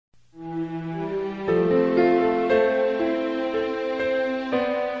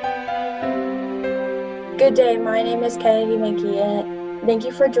Good day, my name is Kennedy Minkey, and thank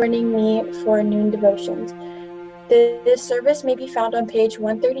you for joining me for Noon Devotions. This service may be found on page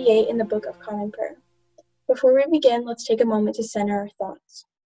 138 in the Book of Common Prayer. Before we begin, let's take a moment to center our thoughts.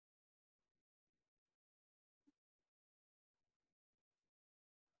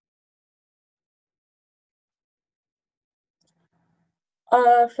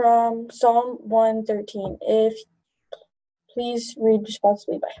 From Psalm 113, please read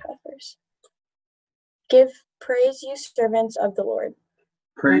responsibly by heifers. Give praise, you servants of the Lord.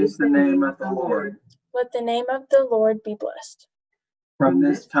 Praise the name of the Lord. Let the name of the Lord be blessed. From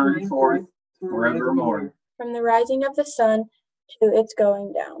this time forth, forevermore. From the rising of the sun to its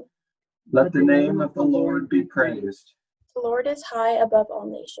going down. Let the name of the Lord be praised. The Lord is high above all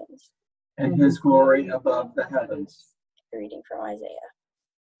nations, and his glory above the heavens. A reading from Isaiah.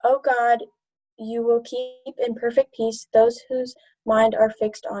 O God, you will keep in perfect peace those whose mind are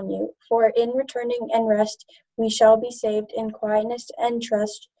fixed on you. For in returning and rest we shall be saved. In quietness and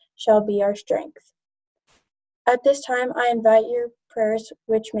trust shall be our strength. At this time I invite your prayers,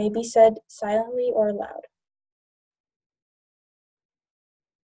 which may be said silently or loud.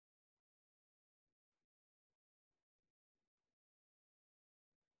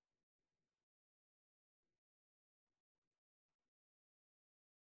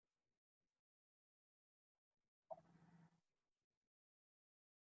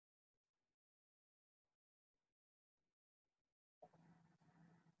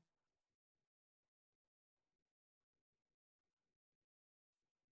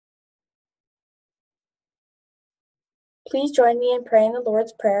 Please join me in praying the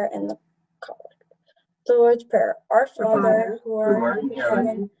Lord's Prayer and the Collect. The Lord's Prayer. Our Father, who art in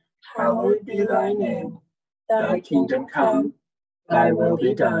heaven, hallowed be thy name. Thy kingdom come, thy will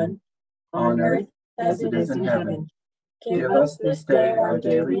be done, on earth as it is in heaven. Give us this day our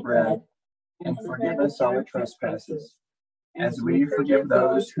daily bread, and forgive us our trespasses, As we forgive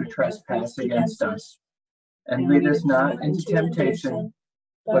those who trespass against us. And lead us not into temptation,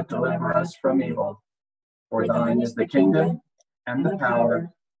 but deliver us from evil. For thine is the kingdom, and the power,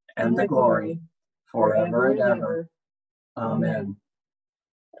 and the glory, forever and ever. Amen.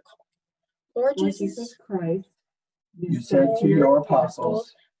 Lord Jesus Christ, You said to your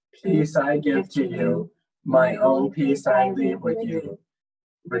apostles, peace I give to you, my own peace I leave with you.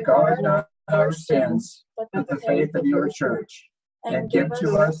 Regard not our sins, but the faith of your church, and give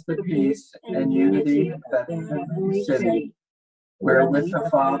to us the peace and unity of that heavenly city, where with the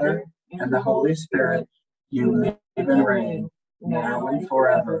Father and the Holy Spirit you live and reign, now and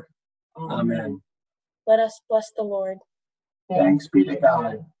forever. Amen. Let us bless the Lord. Thanks be to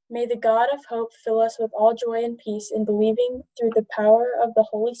God. May the God of hope fill us with all joy and peace in believing through the power of the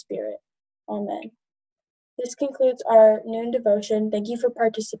Holy Spirit. Amen. This concludes our noon devotion. Thank you for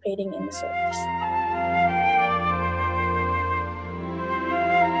participating in the service.